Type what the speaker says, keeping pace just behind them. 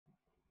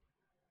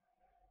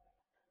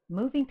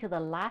Moving to the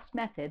last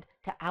method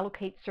to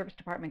allocate service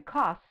department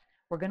costs,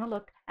 we're going to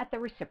look at the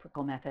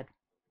reciprocal method.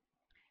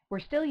 We're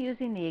still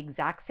using the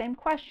exact same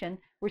question.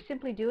 We're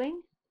simply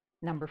doing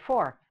number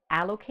 4,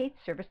 allocate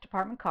service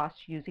department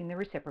costs using the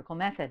reciprocal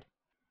method.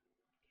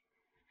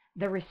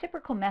 The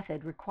reciprocal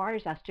method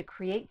requires us to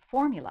create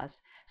formulas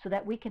so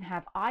that we can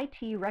have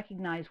IT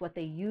recognize what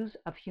they use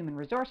of human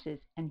resources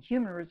and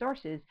human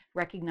resources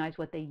recognize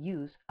what they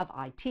use of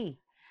IT.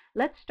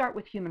 Let's start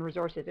with human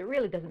resources. It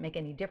really doesn't make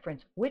any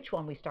difference which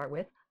one we start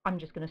with. I'm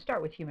just going to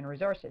start with human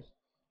resources.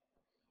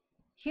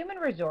 Human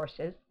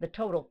resources, the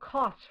total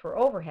costs for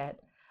overhead,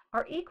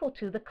 are equal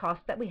to the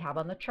cost that we have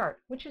on the chart,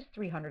 which is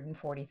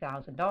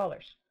 $340,000.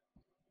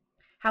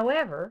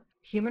 However,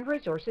 human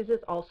resources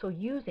is also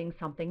using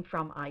something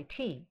from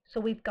IT,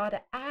 so we've got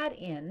to add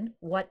in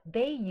what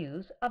they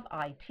use of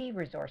IT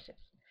resources.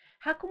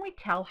 How can we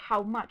tell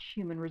how much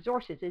human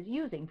resources is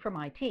using from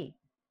IT?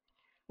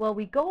 Well,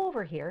 we go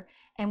over here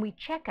and we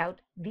check out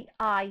the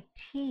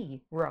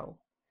IT row.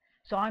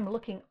 So I'm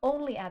looking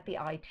only at the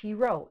IT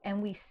row,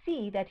 and we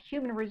see that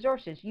human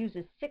resources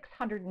uses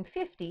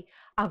 650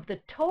 of the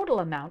total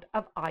amount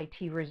of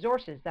IT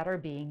resources that are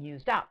being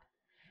used up.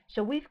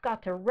 So we've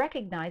got to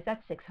recognize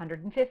that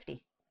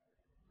 650.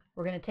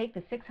 We're going to take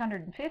the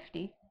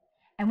 650,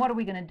 and what are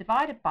we going to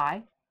divide it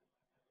by?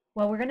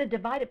 Well, we're going to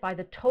divide it by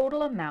the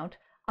total amount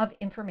of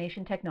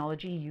information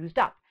technology used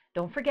up.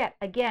 Don't forget,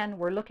 again,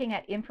 we're looking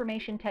at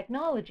information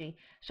technology,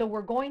 so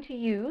we're going to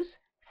use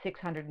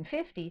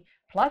 650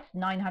 plus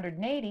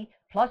 980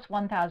 plus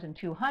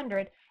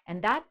 1,200,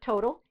 and that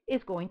total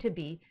is going to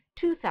be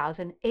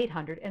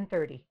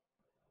 2,830.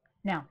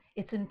 Now,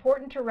 it's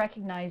important to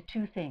recognize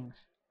two things.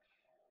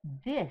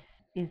 This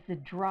is the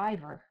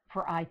driver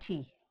for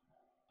IT,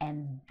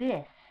 and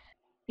this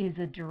is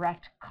the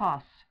direct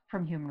costs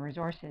from human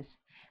resources.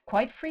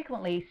 Quite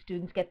frequently,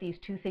 students get these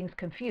two things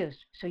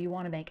confused, so you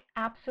want to make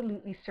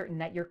absolutely certain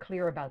that you're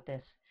clear about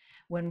this.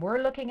 When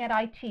we're looking at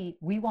IT,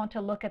 we want to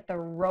look at the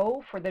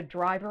row for the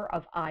driver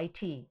of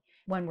IT.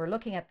 When we're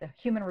looking at the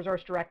human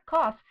resource direct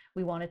costs,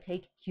 we want to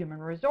take human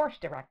resource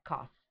direct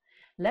costs.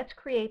 Let's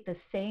create the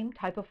same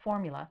type of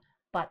formula,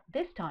 but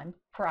this time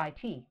for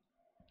IT.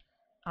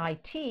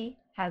 IT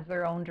has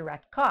their own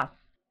direct costs,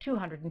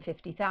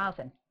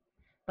 $250,000.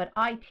 But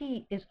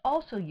IT is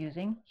also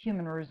using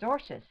human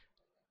resources.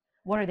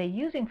 What are they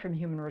using from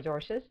human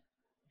resources?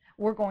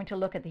 We're going to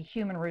look at the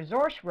human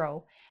resource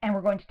row, and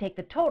we're going to take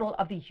the total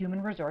of the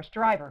human resource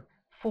driver,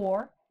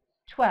 4,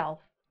 12,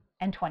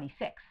 and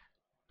 26.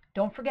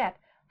 Don't forget,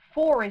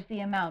 4 is the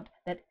amount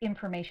that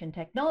information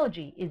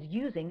technology is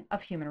using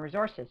of human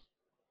resources.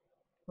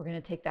 We're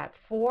going to take that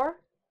 4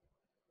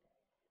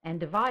 and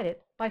divide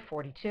it by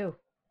 42.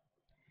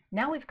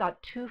 Now we've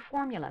got two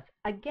formulas.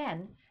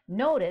 Again,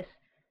 notice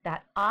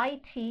that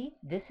IT,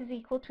 this is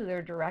equal to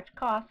their direct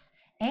costs,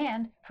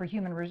 and for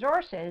human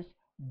resources,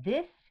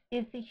 this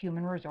is the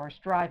human resource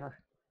driver.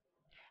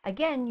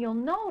 Again, you'll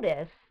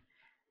notice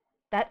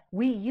that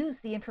we use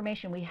the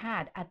information we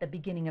had at the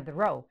beginning of the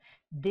row.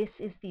 This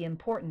is the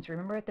importance.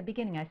 Remember at the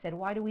beginning I said,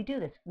 why do we do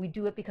this? We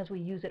do it because we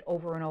use it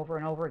over and over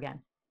and over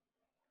again.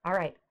 All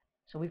right,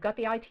 so we've got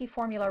the IT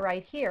formula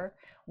right here.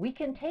 We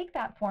can take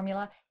that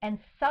formula and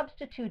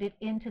substitute it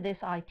into this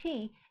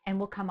IT, and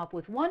we'll come up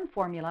with one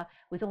formula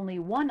with only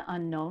one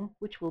unknown,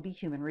 which will be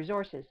human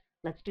resources.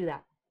 Let's do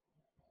that.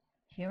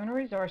 Human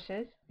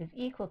resources is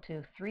equal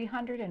to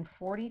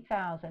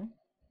 340,000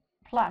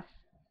 plus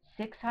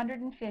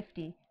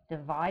 650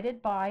 divided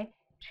by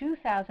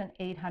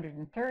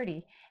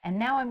 2,830, and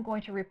now I'm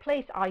going to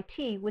replace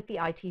IT with the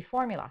IT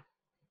formula.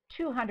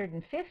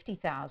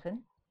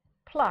 250,000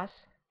 plus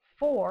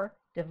 4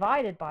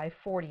 divided by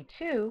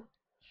 42,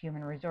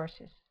 human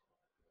resources.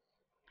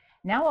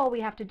 Now all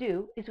we have to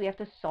do is we have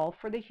to solve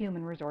for the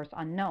human resource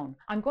unknown.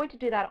 I'm going to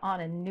do that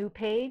on a new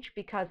page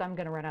because I'm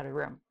going to run out of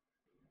room.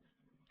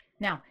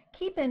 Now,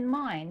 keep in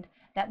mind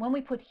that when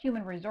we put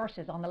human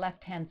resources on the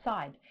left-hand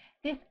side,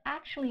 this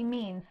actually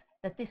means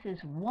that this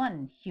is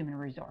one human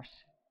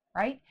resource,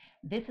 right?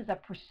 This is a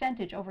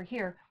percentage over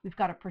here. We've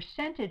got a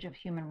percentage of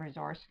human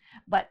resource,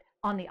 but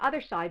on the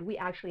other side, we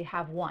actually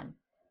have one.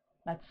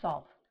 Let's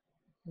solve.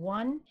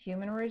 One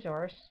human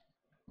resource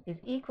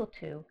is equal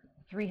to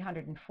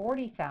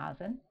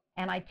 340,000,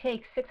 and I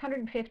take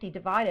 650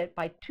 divided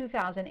by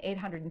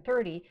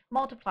 2,830,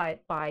 multiply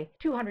it by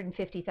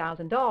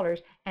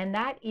 $250,000, and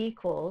that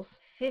equals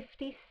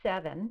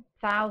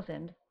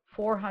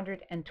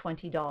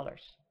 $57,420.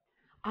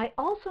 I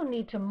also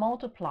need to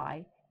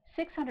multiply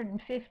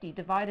 650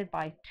 divided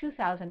by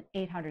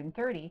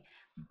 2,830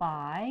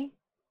 by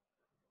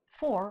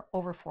 4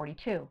 over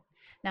 42.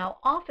 Now,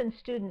 often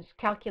students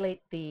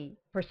calculate the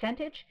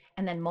percentage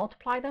and then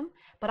multiply them,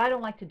 but I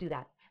don't like to do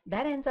that.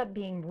 That ends up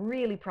being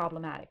really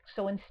problematic.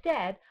 So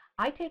instead,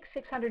 I take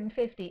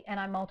 650 and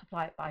I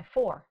multiply it by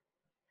 4.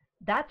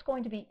 That's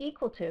going to be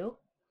equal to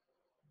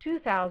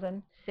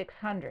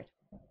 2,600.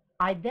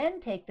 I then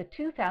take the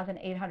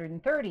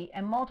 2,830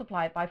 and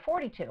multiply it by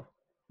 42.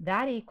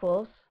 That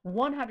equals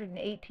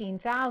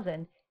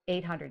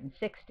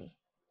 118,860.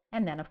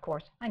 And then, of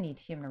course, I need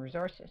human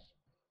resources.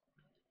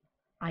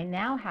 I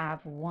now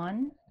have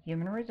one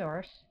human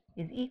resource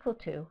is equal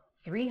to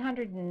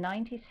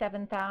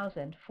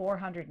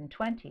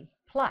 397,420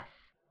 plus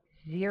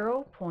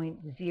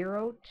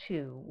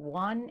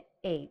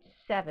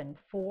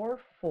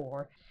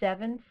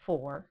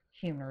 0.0218744474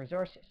 human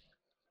resources.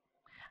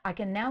 I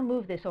can now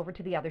move this over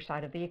to the other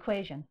side of the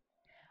equation.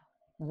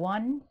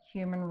 1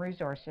 human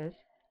resources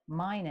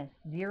minus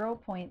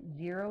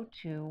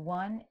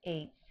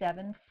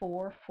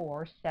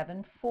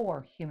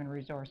 0.0218744474 human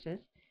resources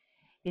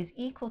is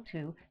equal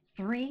to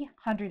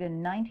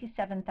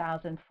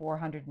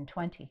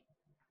 397,420.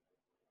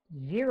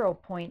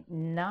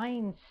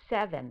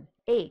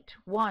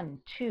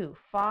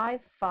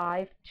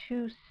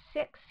 0.9781255526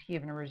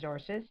 human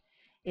resources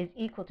is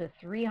equal to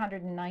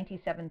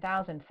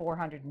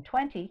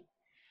 397,420.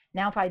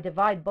 Now if I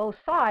divide both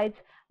sides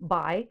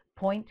by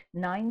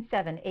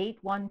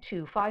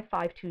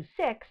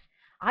 0.978125526,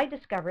 I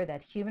discover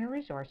that human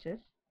resources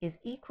is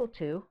equal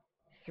to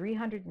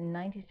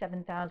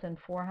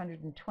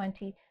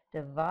 397,420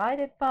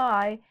 divided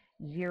by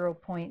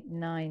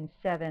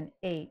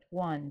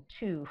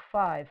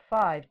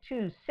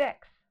 0.978125526,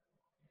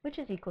 which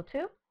is equal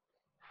to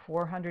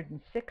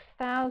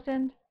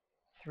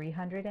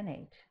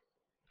 406,308.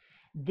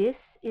 This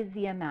is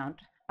the amount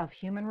of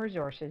human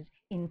resources,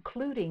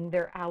 including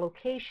their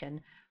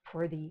allocation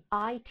for the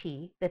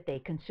IT that they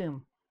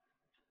consume.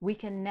 We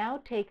can now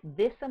take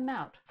this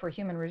amount for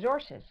human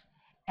resources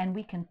and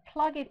we can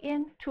plug it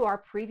into our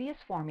previous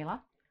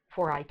formula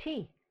for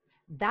IT.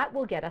 That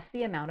will get us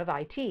the amount of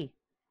IT.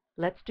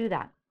 Let's do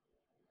that.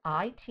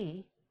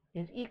 IT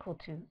is equal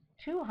to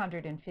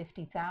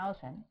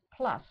 250,000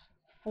 plus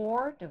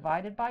 4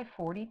 divided by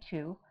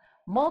 42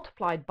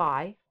 multiplied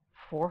by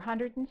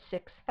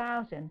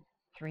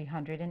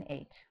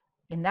 406,308.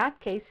 In that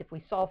case, if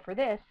we solve for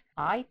this,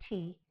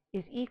 IT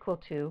is equal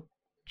to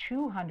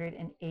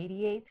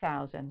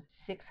 $288,696.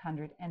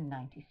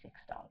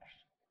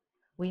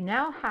 We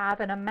now have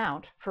an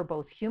amount for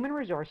both human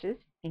resources,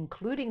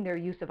 including their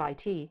use of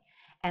IT,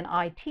 and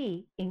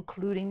IT,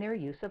 including their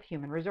use of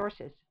human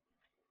resources.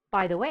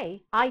 By the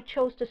way, I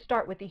chose to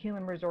start with the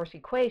human resource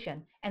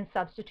equation and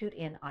substitute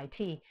in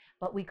IT,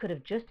 but we could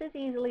have just as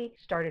easily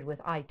started with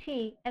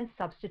IT and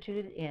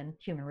substituted in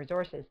human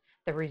resources.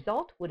 The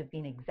result would have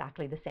been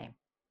exactly the same.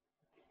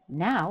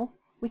 Now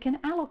we can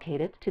allocate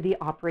it to the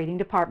operating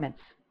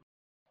departments.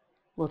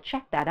 We'll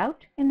check that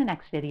out in the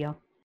next video.